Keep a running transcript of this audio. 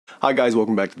Hi guys,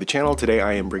 welcome back to the channel. Today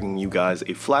I am bringing you guys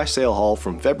a flash sale haul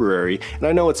from February, and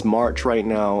I know it's March right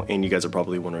now and you guys are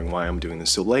probably wondering why I'm doing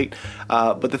this so late,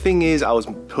 but the thing is I was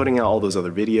putting out all those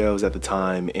other videos at the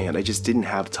time and I just didn't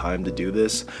have time to do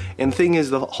this. And the thing is,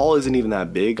 the haul isn't even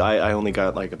that big. I only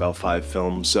got like about 5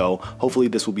 films, so hopefully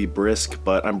this will be brisk,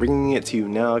 but I'm bringing it to you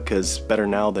now because better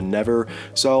now than never.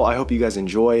 So I hope you guys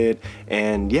enjoy it,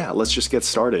 and yeah, let's just get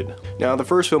started. Now the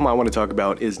first film I want to talk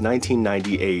about is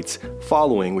 1998's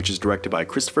Following, which is directed by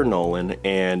Christopher Nolan,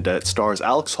 and it stars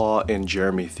Alex Haw and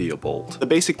Jeremy Theobald. The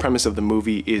basic premise of the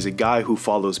movie is a guy who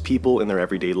follows people in their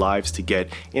everyday lives to get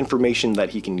information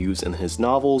that he can use in his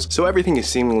novels. So everything is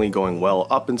seemingly going well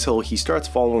up until he starts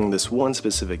following this one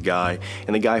specific guy,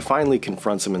 and the guy finally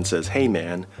confronts him and says, "Hey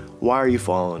man, why are you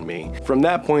following me?" From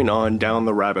that point on, down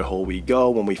the rabbit hole we go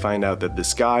when we find out that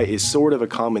this guy is sort of a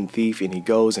common thief, and he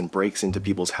goes and breaks into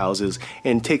people's houses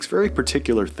and takes very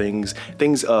particular things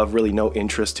of really no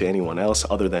interest to anyone else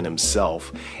other than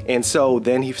himself. And so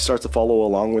then he starts to follow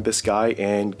along with this guy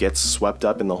and gets swept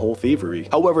up in the whole thievery.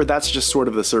 However, that's just sort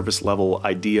of the surface level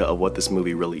idea of what this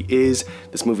movie really is.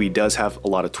 This movie does have a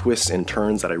lot of twists and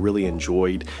turns that I really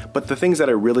enjoyed, but the things that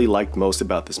I really liked most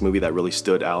about this movie that really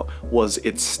stood out was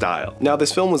its style. Now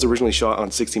this film was originally shot on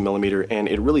 60mm, and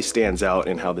it really stands out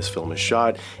in how this film is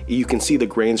shot. You can see the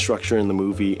grain structure in the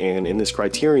movie, and in this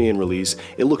Criterion release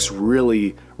it looks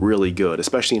really good,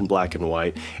 especially in black and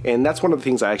white. And that's one of the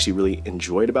things I actually really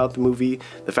enjoyed about the movie,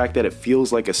 the fact that it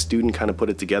feels like a student kind of put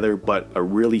it together, but a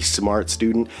really smart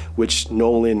student, which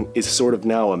Nolan is sort of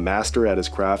now a master at his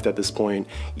craft at this point,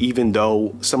 even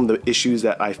though some of the issues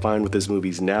that I find with his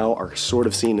movies now are sort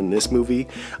of seen in this movie,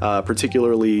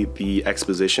 particularly the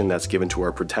exposition that's given to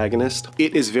our protagonist.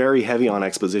 It is very heavy on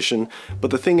exposition, but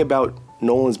the thing about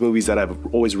Nolan's movies that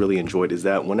I've always really enjoyed is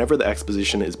that whenever the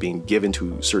exposition is being given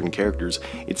to certain characters,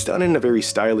 it's done in a very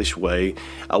stylish way,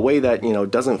 a way that, you know,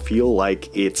 doesn't feel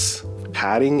like it's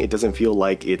padding. It doesn't feel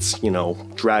like it's, you know,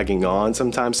 dragging on.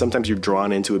 Sometimes you're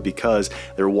drawn into it because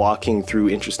they're walking through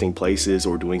interesting places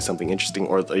or doing something interesting,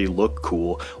 or they look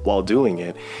cool while doing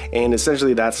it. And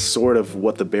essentially that's sort of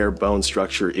what the bare bone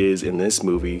structure is in this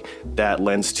movie that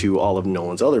lends to all of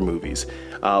Nolan's other movies.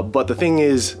 But the thing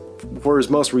is, for his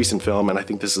most recent film, and I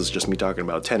think this is just me talking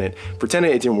about Tenet, for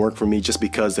Tenet it didn't work for me just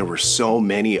because there were so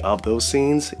many of those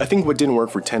scenes. I think what didn't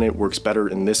work for Tenet works better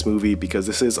in this movie because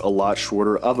this is a lot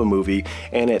shorter of a movie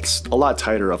and it's a lot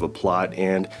tighter of a plot,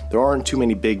 and there aren't too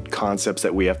many big concepts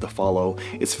that we have to follow.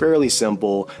 It's fairly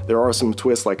simple. There are some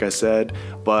twists, like I said,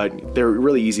 but they're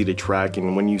really easy to track,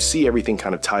 and when you see everything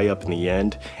kind of tie up in the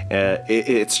end,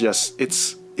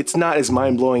 it's not as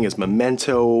mind-blowing as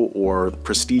Memento or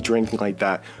Prestige or anything like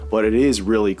that, but it is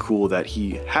really cool that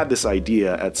he had this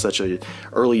idea at such an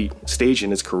early stage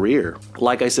in his career.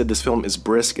 Like I said, this film is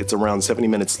brisk. It's around 70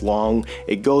 minutes long.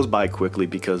 It goes by quickly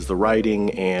because the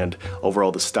writing and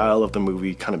overall the style of the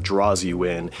movie kind of draws you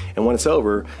in, and when it's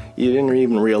over, you didn't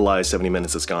even realize 70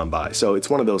 minutes has gone by. So it's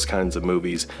one of those kinds of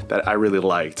movies that I really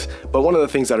liked. But one of the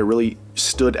things that really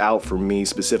stood out for me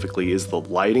specifically is the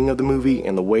lighting of the movie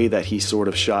and the way that he sort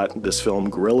of shot this film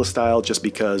guerrilla style, just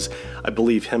because I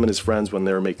believe him and his friends, when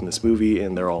they were making this movie,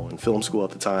 and they're all in film school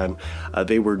at the time,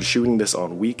 they were shooting this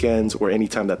on weekends or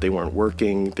anytime that they weren't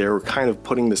working. They were kind of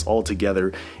putting this all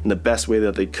together in the best way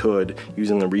that they could,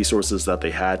 using the resources that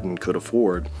they had and could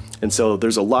afford. And so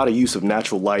there's a lot of use of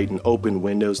natural light and open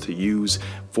windows to use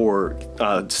for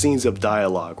scenes of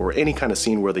dialogue or any kind of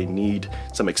scene where they need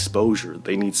some exposure.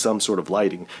 They need some sort of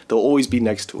lighting. They'll always be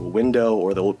next to a window,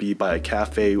 or they'll be by a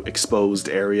cafe exposed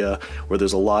area where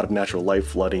there's a lot of natural light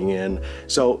flooding in.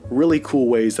 So really cool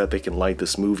ways that they can light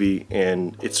this movie,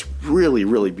 and it's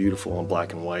really beautiful in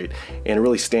black and white, and it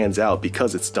really stands out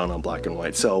because it's done on black and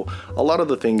white. So a lot of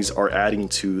the things are adding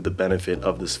to the benefit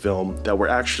of this film that were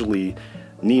actually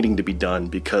needing to be done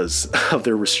because of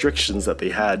their restrictions that they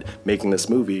had making this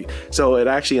movie. So it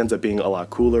actually ends up being a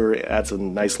lot cooler. It adds a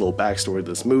nice little backstory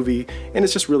to this movie, and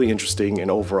it's just really interesting,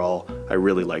 and overall I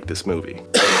really like this movie.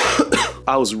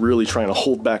 I was really trying to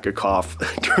hold back a cough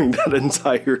during that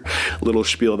entire little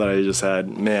spiel that I just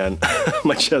had. Man,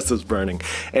 my chest is burning.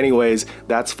 Anyways,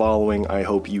 that's Following. I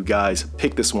hope you guys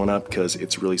pick this one up because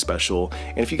it's really special.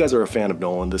 And if you guys are a fan of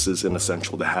Nolan, this is an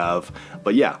essential to have.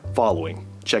 But yeah, Following.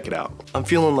 Check it out. I'm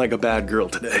feeling like a bad girl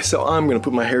today, so I'm gonna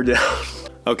put my hair down.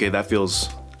 Okay, that feels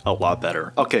a lot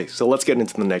better. Okay, so let's get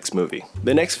into the next movie.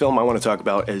 The next film I want to talk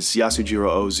about is Yasujiro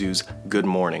Ozu's Good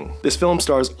Morning. This film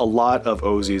stars a lot of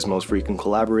Ozu's most frequent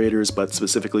collaborators, but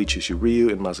specifically Chushu Ryu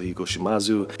and Masahiko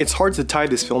Shimazu. It's hard to tie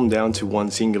this film down to one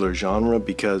singular genre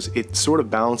because it sort of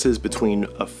balances between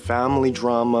a family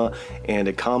drama and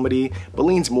a comedy, but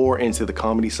leans more into the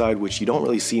comedy side, which you don't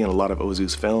really see in a lot of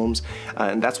Ozu's films,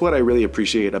 and that's what I really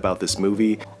appreciate about this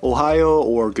movie. Ohio,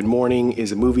 or Good Morning,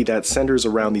 is a movie that centers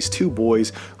around these two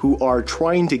boys who are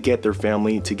trying to get their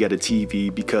family to get a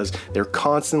TV because they're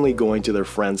constantly going to their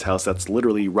friend's house that's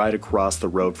literally right across the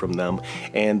road from them,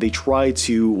 and they try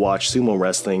to watch sumo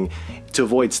wrestling to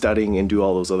avoid studying and do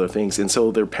all those other things. And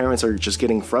so their parents are just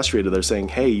getting frustrated. They're saying,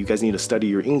 hey, you guys need to study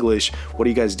your English. What are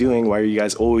you guys doing? Why are you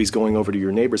guys always going over to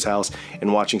your neighbor's house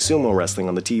and watching sumo wrestling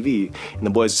on the TV? And the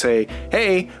boys say,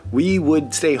 hey, we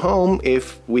would stay home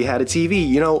if we had a TV.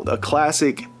 You know, a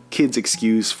classic kids'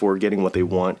 excuse for getting what they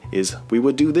want is, we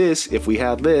would do this if we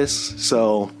had this.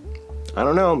 So I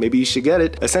don't know, maybe you should get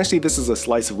it. Essentially, this is a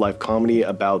slice of life comedy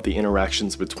about the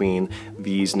interactions between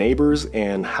these neighbors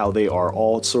and how they are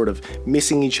all sort of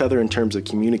missing each other in terms of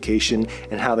communication,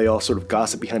 and how they all sort of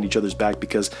gossip behind each other's back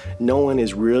because no one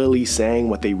is really saying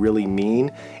what they really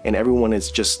mean, and everyone is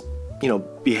just, you know,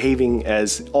 behaving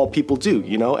as all people do.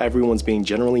 You know, everyone's being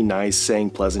generally nice,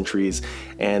 saying pleasantries,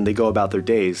 and they go about their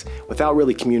days without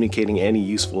really communicating any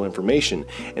useful information.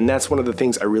 And that's one of the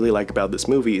things I really like about this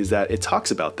movie, is that it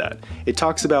talks about that. It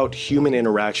talks about human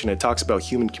interaction, it talks about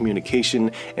human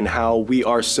communication, and how we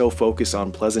are so focused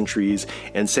on pleasantries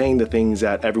and saying the things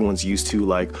that everyone's used to,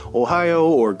 like Ohio,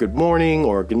 or good morning,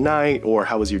 or good night, or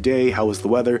how was your day, how was the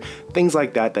weather, things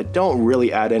like that that don't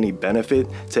really add any benefit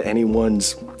to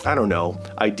anyone's, I don't know,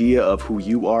 idea of who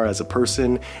you are as a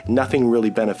person. Nothing really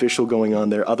beneficial going on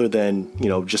there other than, you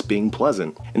know, just being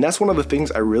pleasant. And that's one of the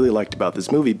things I really liked about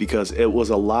this movie, because it was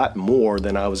a lot more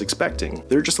than I was expecting.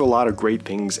 There are just a lot of great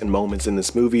things and moments in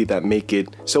this movie that make it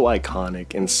so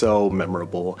iconic and so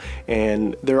memorable.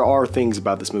 And there are things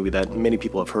about this movie that many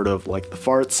people have heard of, like the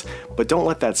farts, but don't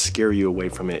let that scare you away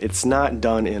from it. It's not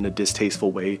done in a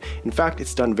distasteful way. In fact,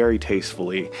 it's done very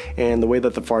tastefully, and the way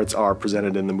that the farts are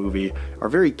presented in the movie are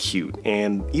very cute,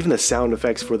 and even the sound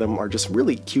effects for them are just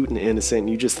really cute and innocent.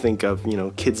 You just think of, you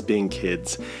know, kids being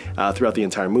kids throughout the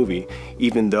entire movie,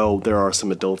 even though there are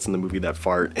some adults in the movie that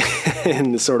fart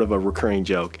and it's sort of a recurring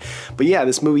joke. But yeah,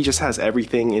 this movie just has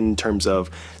everything in terms of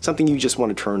something you just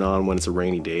want to turn on when it's a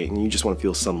rainy day and you just want to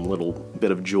feel some little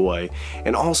bit of joy.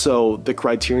 And also, the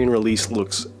Criterion release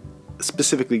looks,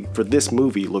 specifically for this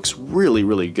movie, looks really,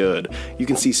 really good. You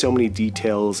can see so many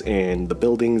details in the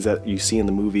buildings that you see in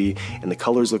the movie, and the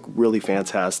colors look really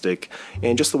fantastic,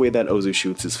 and just the way that Ozu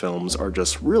shoots his films are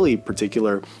just really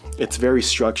particular. It's very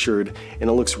structured and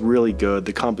it looks really good.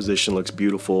 The composition looks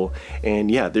beautiful, and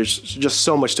yeah, there's just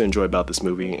so much to enjoy about this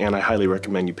movie, and I highly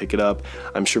recommend you pick it up.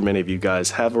 I'm sure many of you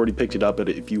guys have already picked it up, but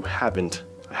if you haven't,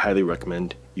 I highly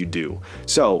recommend you do.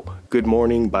 So, Good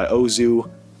Morning by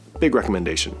Ozu, big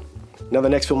recommendation. Now, the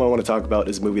next film I want to talk about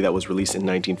is a movie that was released in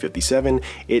 1957.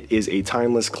 It is a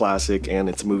timeless classic, and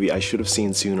it's a movie I should have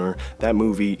seen sooner. That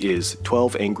movie is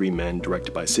 12 Angry Men,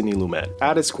 directed by Sidney Lumet.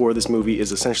 At its core, this movie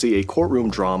is essentially a courtroom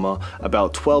drama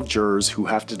about 12 jurors who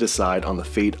have to decide on the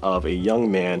fate of a young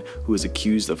man who is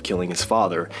accused of killing his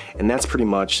father, and that's pretty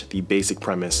much the basic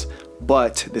premise.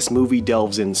 But this movie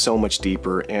delves in so much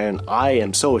deeper, and I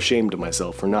am so ashamed of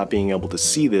myself for not being able to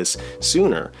see this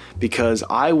sooner, because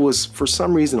I was for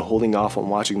some reason holding off on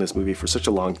watching this movie for such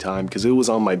a long time, because it was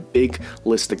on my big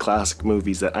list of classic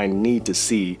movies that I need to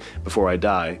see before I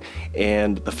die.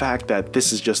 And the fact that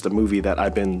this is just a movie that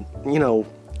I've been, you know,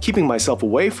 keeping myself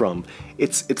away from,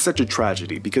 it's such a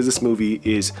tragedy, because this movie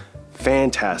is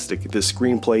fantastic. The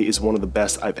screenplay is one of the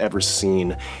best I've ever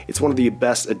seen. It's one of the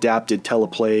best adapted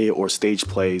teleplay or stage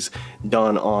plays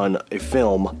done on a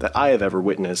film that I have ever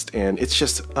witnessed, and it's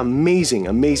just amazing,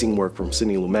 amazing work from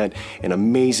Sidney Lumet, and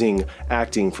amazing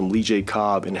acting from Lee J.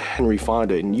 Cobb and Henry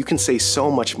Fonda. And you can say so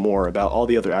much more about all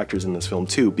the other actors in this film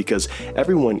too, because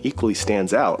everyone equally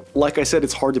stands out. Like I said,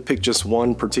 it's hard to pick just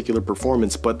one particular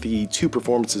performance, but the two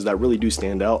performances that really do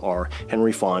stand out are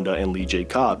Henry Fonda and Lee J.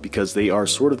 Cobb, because they are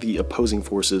sort of the opposing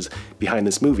forces behind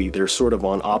this movie. They're sort of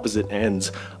on opposite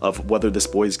ends of whether this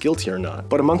boy is guilty or not.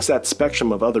 But amongst that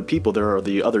spectrum of other people, there are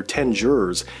the other 10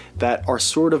 jurors that are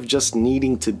sort of just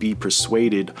needing to be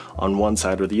persuaded on one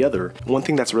side or the other. One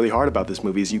thing that's really hard about this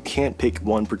movie is you can't pick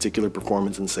one particular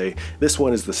performance and say, this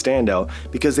one is the standout,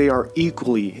 because they are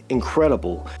equally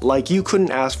incredible. Like, you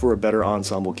couldn't ask for a better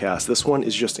ensemble cast. This one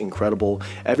is just incredible.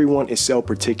 Everyone is so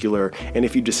particular, and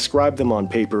if you describe them on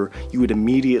paper, you would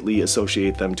immediately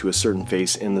associate them to a a certain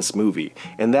face in this movie.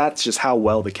 And that's just how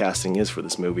well the casting is for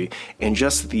this movie. And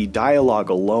just the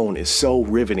dialogue alone is so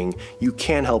riveting, you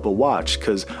can't help but watch.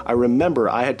 Because I remember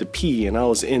I had to pee and I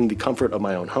was in the comfort of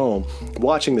my own home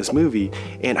watching this movie,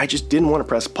 and I just didn't want to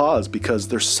press pause because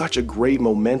there's such a great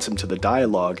momentum to the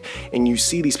dialogue, and you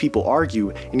see these people argue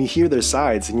and you hear their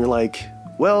sides and you're like,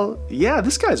 well, yeah,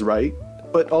 this guy's right,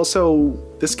 but also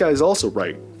this guy's also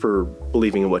right for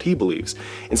believing in what he believes.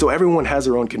 And so everyone has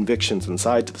their own convictions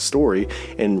inside to the story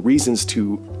and reasons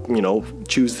to, you know,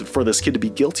 choose for this kid to be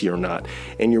guilty or not.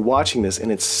 And you're watching this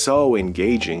and it's so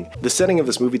engaging. The setting of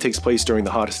this movie takes place during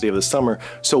the hottest day of the summer,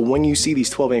 so when you see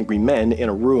these 12 angry men in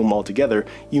a room all together,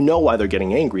 you know why they're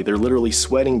getting angry. They're literally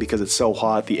sweating because it's so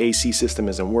hot, the AC system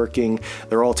isn't working,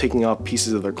 they're all taking off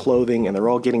pieces of their clothing, and they're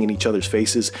all getting in each other's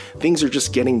faces. Things are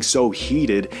just getting so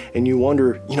heated, and you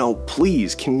wonder, you know,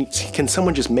 please, can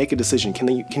someone just make a decision? Can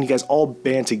you guys all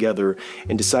band together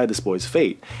and decide this boy's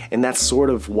fate? And that's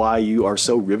sort of why you are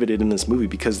so riveted in this movie,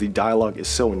 because the dialogue is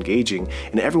so engaging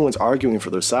and everyone's arguing for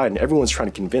their side and everyone's trying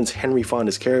to convince Henry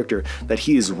Fonda's character that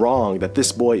he is wrong, that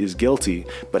this boy is guilty.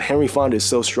 But Henry Fonda is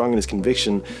so strong in his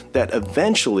conviction that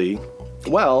eventually,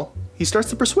 well, he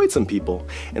starts to persuade some people.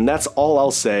 And that's all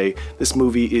I'll say. This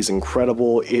movie is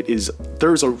incredible.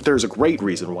 There's a great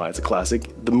reason why it's a classic.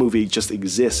 The movie just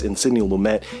exists, and Sidney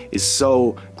Lumet is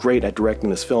so great at directing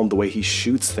this film, the way he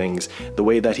shoots things, the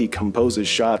way that he composes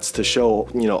shots to show,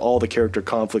 you know, all the character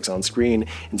conflicts on screen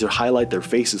and to highlight their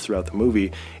faces throughout the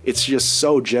movie. It's just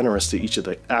so generous to each of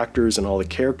the actors and all the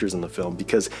characters in the film,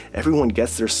 because everyone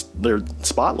gets their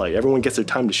spotlight, everyone gets their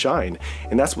time to shine.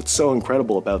 And that's what's so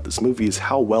incredible about this movie, is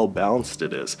how well balanced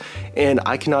it is. And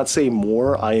I cannot say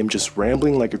more. I am just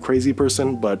rambling like a crazy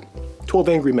person, but 12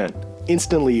 Angry Men,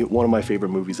 instantly one of my favorite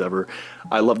movies ever.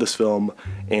 I love this film,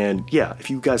 and yeah, if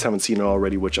you guys haven't seen it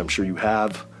already, which I'm sure you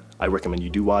have, I recommend you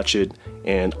do watch it.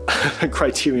 And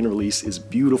Criterion release is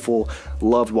beautiful.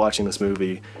 Loved watching this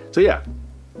movie. So yeah,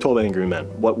 12 Angry Men.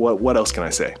 What else can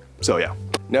I say? So yeah.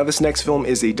 Now this next film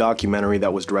is a documentary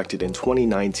that was directed in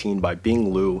 2019 by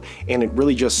Bing Liu, and it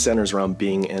really just centers around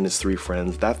Bing and his three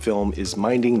friends. That film is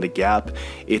Minding the Gap.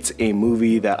 It's a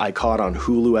movie that I caught on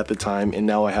Hulu at the time, and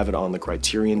now I have it on the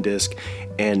Criterion disc.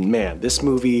 And man, this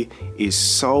movie is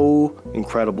so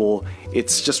incredible.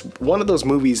 It's just one of those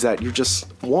movies that you're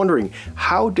just wondering,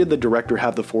 how did the director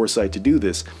have the foresight to do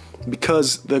this?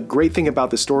 Because the great thing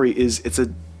about this story is it's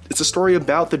a story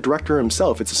about the director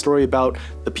himself. It's a story about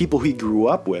the people he grew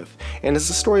up with. And it's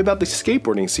a story about the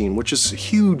skateboarding scene, which is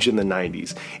huge in the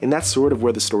 90s. And that's sort of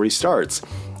where the story starts.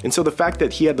 And so the fact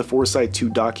that he had the foresight to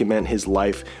document his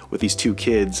life with these two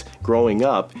kids growing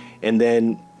up and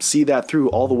then see that through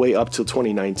all the way up till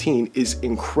 2019 is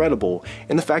incredible.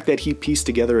 And the fact that he pieced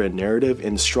together a narrative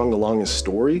and strung along a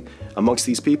story amongst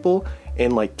these people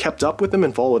and like kept up with them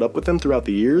and followed up with them throughout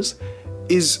the years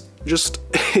is just,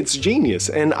 it's genius.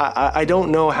 And I don't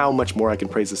know how much more I can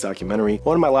praise this documentary.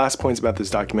 One of my last points about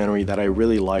this documentary that I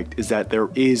really liked is that there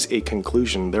is a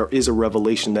conclusion. There is a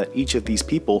revelation that each of these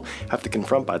people have to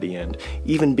confront by the end.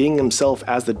 Even Bing himself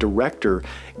as the director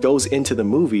goes into the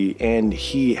movie and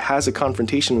he has a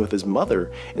confrontation with his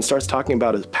mother and starts talking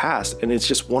about his past, and it's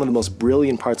just one of the most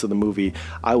brilliant parts of the movie.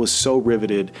 I was so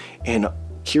riveted, and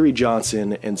Kerry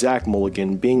Johnson and Zach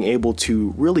Mulligan being able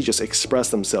to really just express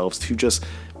themselves, to just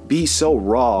be so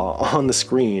raw on the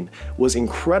screen, was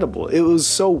incredible. It was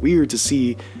so weird to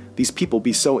see these people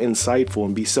be so insightful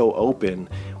and be so open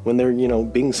when they're, you know,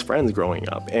 Bing's friends growing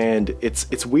up. And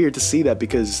it's weird to see that,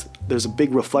 because there's a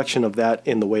big reflection of that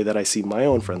in the way that I see my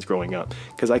own friends growing up.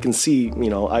 Because I can see, you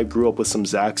know, I grew up with some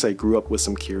Zachs, I grew up with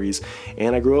some Kerrys,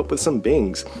 and I grew up with some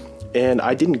Bings. And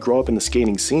I didn't grow up in the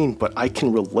skating scene, but I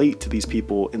can relate to these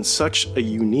people in such a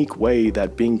unique way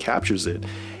that Bing captures it.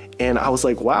 And I was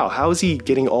like, wow, how is he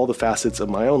getting all the facets of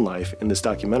my own life in this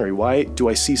documentary? Why do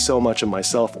I see so much of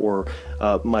myself or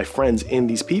my friends in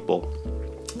these people?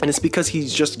 And it's because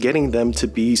he's just getting them to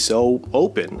be so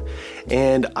open.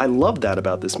 And I love that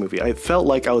about this movie. I felt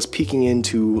like I was peeking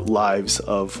into lives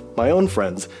of my own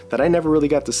friends that I never really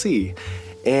got to see.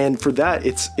 And for that,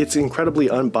 it's incredibly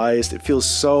unbiased. It feels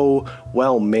so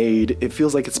well made. It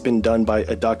feels like it's been done by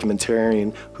a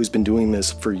documentarian who's been doing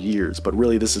this for years, but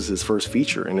really this is his first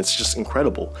feature, and it's just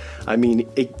incredible. I mean,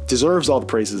 it deserves all the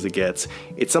praises it gets.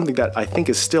 It's something that I think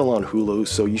is still on Hulu,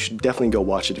 so you should definitely go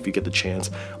watch it if you get the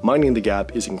chance. Minding the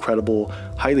Gap is incredible.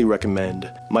 Highly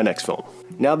recommend. My next film.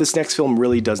 Now, this next film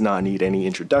really does not need any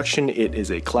introduction. It is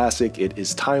a classic. It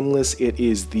is timeless. It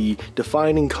is the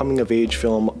defining coming-of-age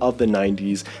film of the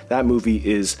 90s. That movie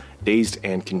is Dazed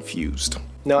and Confused.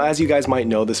 Now, as you guys might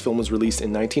know, this film was released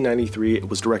in 1993. It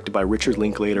was directed by Richard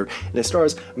Linklater, and it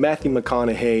stars Matthew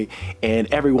McConaughey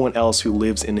and everyone else who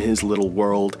lives in his little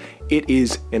world. It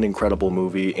is an incredible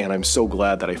movie, and I'm so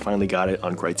glad that I finally got it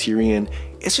on Criterion.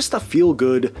 It's just a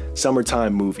feel-good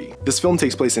summertime movie. This film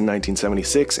takes place in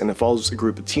 1976, and it follows a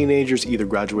group of teenagers either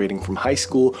graduating from high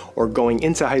school or going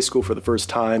into high school for the first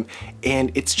time,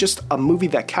 and it's just a movie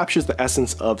that captures the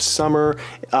essence of summer.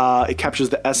 It captures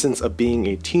the essence of being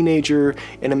a teenager,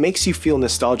 and it makes you feel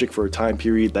nostalgic for a time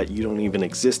period that you don't even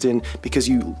exist in, because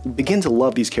you begin to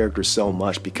love these characters so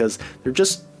much because they're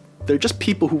just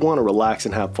people who want to relax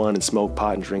and have fun and smoke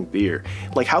pot and drink beer.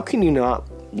 Like, how can you not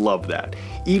love that?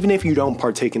 Even if you don't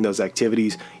partake in those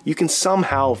activities, you can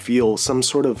somehow feel some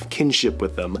sort of kinship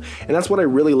with them. And that's what I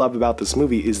really love about this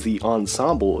movie, is the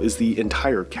ensemble, is the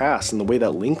entire cast, and the way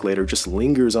that Linklater just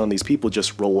lingers on these people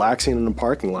just relaxing in a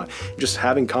parking lot, just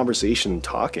having conversation and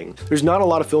talking. There's not a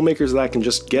lot of filmmakers that can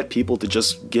just get people to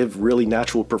just give really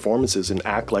natural performances and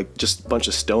act like just a bunch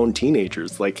of stoned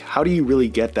teenagers. Like, how do you really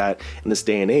get that in this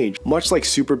day and age? Much like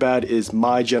Superbad is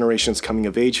my generation's coming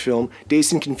of age film,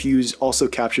 Dazed and Confused also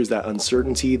captures that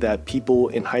uncertainty that people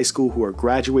in high school who are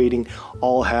graduating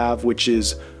all have, which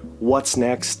is, what's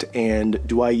next, and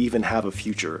do I even have a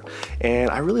future?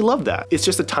 And I really love that. It's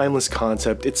just a timeless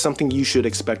concept. It's something you should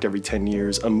expect every 10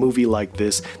 years, a movie like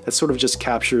this that sort of just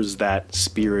captures that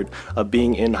spirit of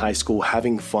being in high school,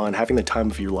 having fun, having the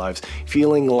time of your lives,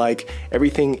 feeling like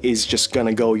everything is just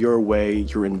gonna go your way,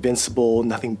 you're invincible,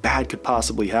 nothing bad could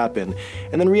possibly happen.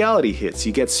 And then reality hits.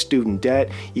 You get student debt,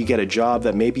 you get a job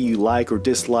that maybe you like or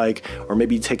dislike, or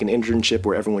maybe you take an internship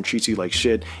where everyone treats you like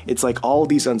shit. It's like all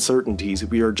these uncertainties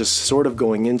we are just sort of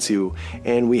going into,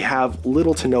 and we have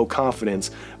little to no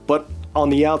confidence, but on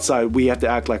the outside we have to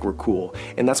act like we're cool,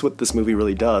 and that's what this movie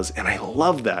really does, and I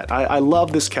love that. I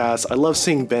love this cast. I love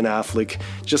seeing Ben Affleck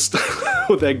just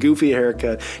with that goofy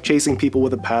haircut chasing people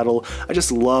with a paddle. I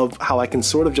just love how I can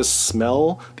sort of just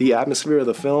smell the atmosphere of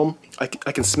the film. I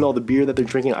can smell the beer that they're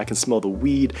drinking, I can smell the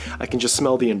weed, I can just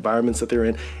smell the environments that they're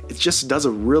in. It just does a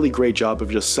really great job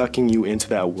of just sucking you into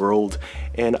that world,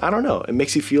 and I don't know, it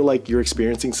makes you feel like you're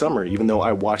experiencing summer, even though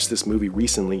I watched this movie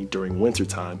recently during winter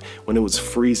time when it was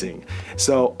freezing.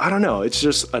 So I don't know, it's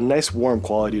just a nice warm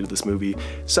quality to this movie.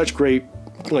 Such great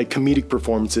like comedic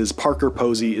performances. Parker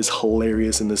Posey is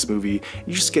hilarious in this movie.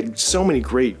 You just get so many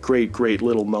great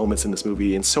little moments in this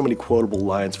movie, and so many quotable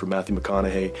lines from Matthew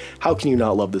McConaughey. How can you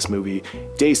not love this movie?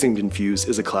 Dazed and Confused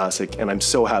is a classic, and I'm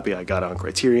so happy I got it on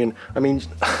Criterion. I mean,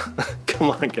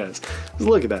 come on guys, just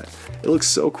look at that. It looks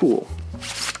so cool.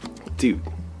 Dude,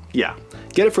 yeah,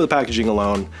 get it for the packaging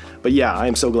alone. But yeah, I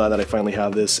am so glad that I finally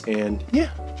have this, and yeah,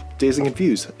 Dazed and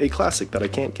Confused, a classic that I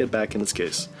can't get back in this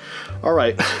case.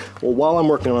 Alright, well, while I'm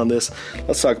working on this,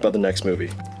 let's talk about the next movie.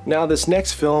 Now, this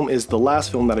next film is the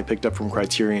last film that I picked up from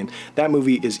Criterion. That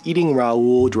movie is Eating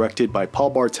Raoul, directed by Paul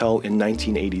Bartel in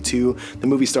 1982. The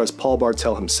movie stars Paul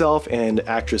Bartel himself and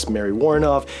actress Mary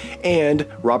Warnoff and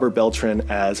Robert Beltran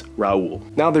as Raoul.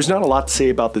 Now, there's not a lot to say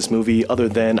about this movie other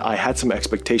than I had some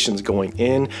expectations going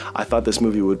in. I thought this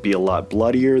movie would be a lot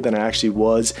bloodier than it actually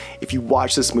was. If you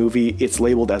watch this movie, it's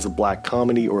labeled as a black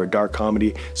comedy or a dark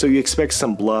comedy, so you expect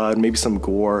some blood, maybe some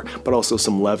gore, but also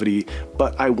some levity.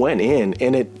 But I went in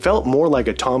and it felt more like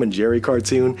a Tom and Jerry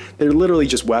cartoon. They're literally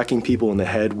just whacking people in the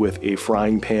head with a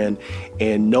frying pan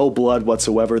and no blood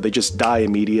whatsoever. They just die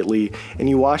immediately. And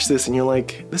you watch this and you're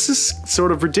like, this is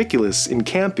sort of ridiculous and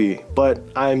campy, but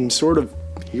I'm sort of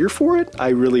here for it. I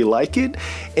really like it.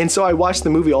 And so I watched the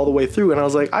movie all the way through and I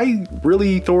was like, I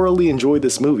really thoroughly enjoyed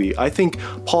this movie. I think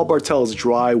Paul Bartel's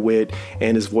dry wit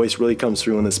and his voice really comes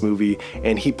through in this movie,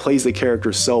 and he plays the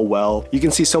character so well. You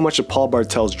can see so much of Paul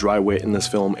Bartel's dry wit in this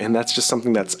film, and that's just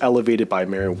something that's elevated by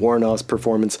Mary Warnoff's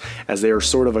performance, as they are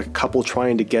sort of a couple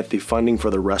trying to get the funding for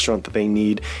the restaurant that they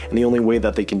need, and the only way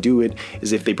that they can do it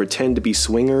is if they pretend to be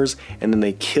swingers and then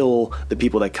they kill the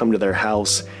people that come to their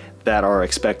house that are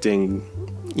expecting,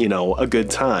 you know, a good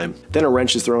time. Then a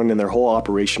wrench is thrown in their whole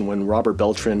operation when Robert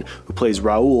Beltran, who plays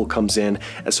Raoul, comes in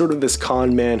as sort of this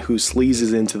con man who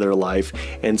sleazes into their life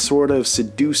and sort of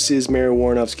seduces Mary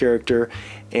Warnoff's character,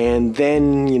 and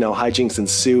then, you know, hijinks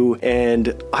ensue.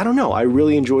 And I don't know, I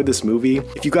really enjoyed this movie.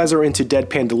 If you guys are into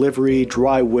deadpan delivery,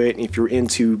 dry wit, if you're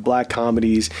into black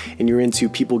comedies, and you're into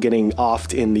people getting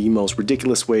offed in the most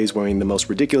ridiculous ways, wearing the most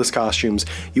ridiculous costumes,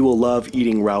 you will love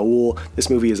Eating Raoul. This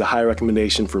movie is a high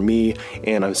recommendation for me,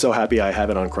 and I'm so happy I have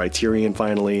it on Criterion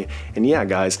finally. And yeah,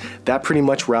 guys, that pretty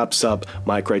much wraps up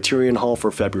my Criterion haul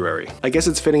for February. I guess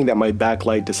it's fitting that my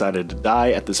backlight decided to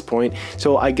die at this point,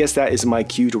 so I guess that is my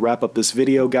cue to wrap up this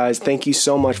video. video, guys. Thank you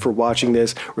so much for watching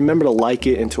this. Remember to like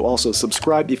it and to also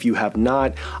subscribe if you have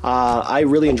not. I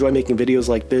really enjoy making videos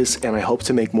like this, and I hope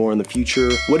to make more in the future.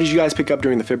 What did you guys pick up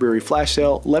during the February flash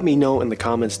sale? Let me know in the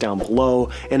comments down below.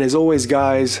 And as always,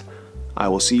 guys, I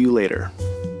will see you later.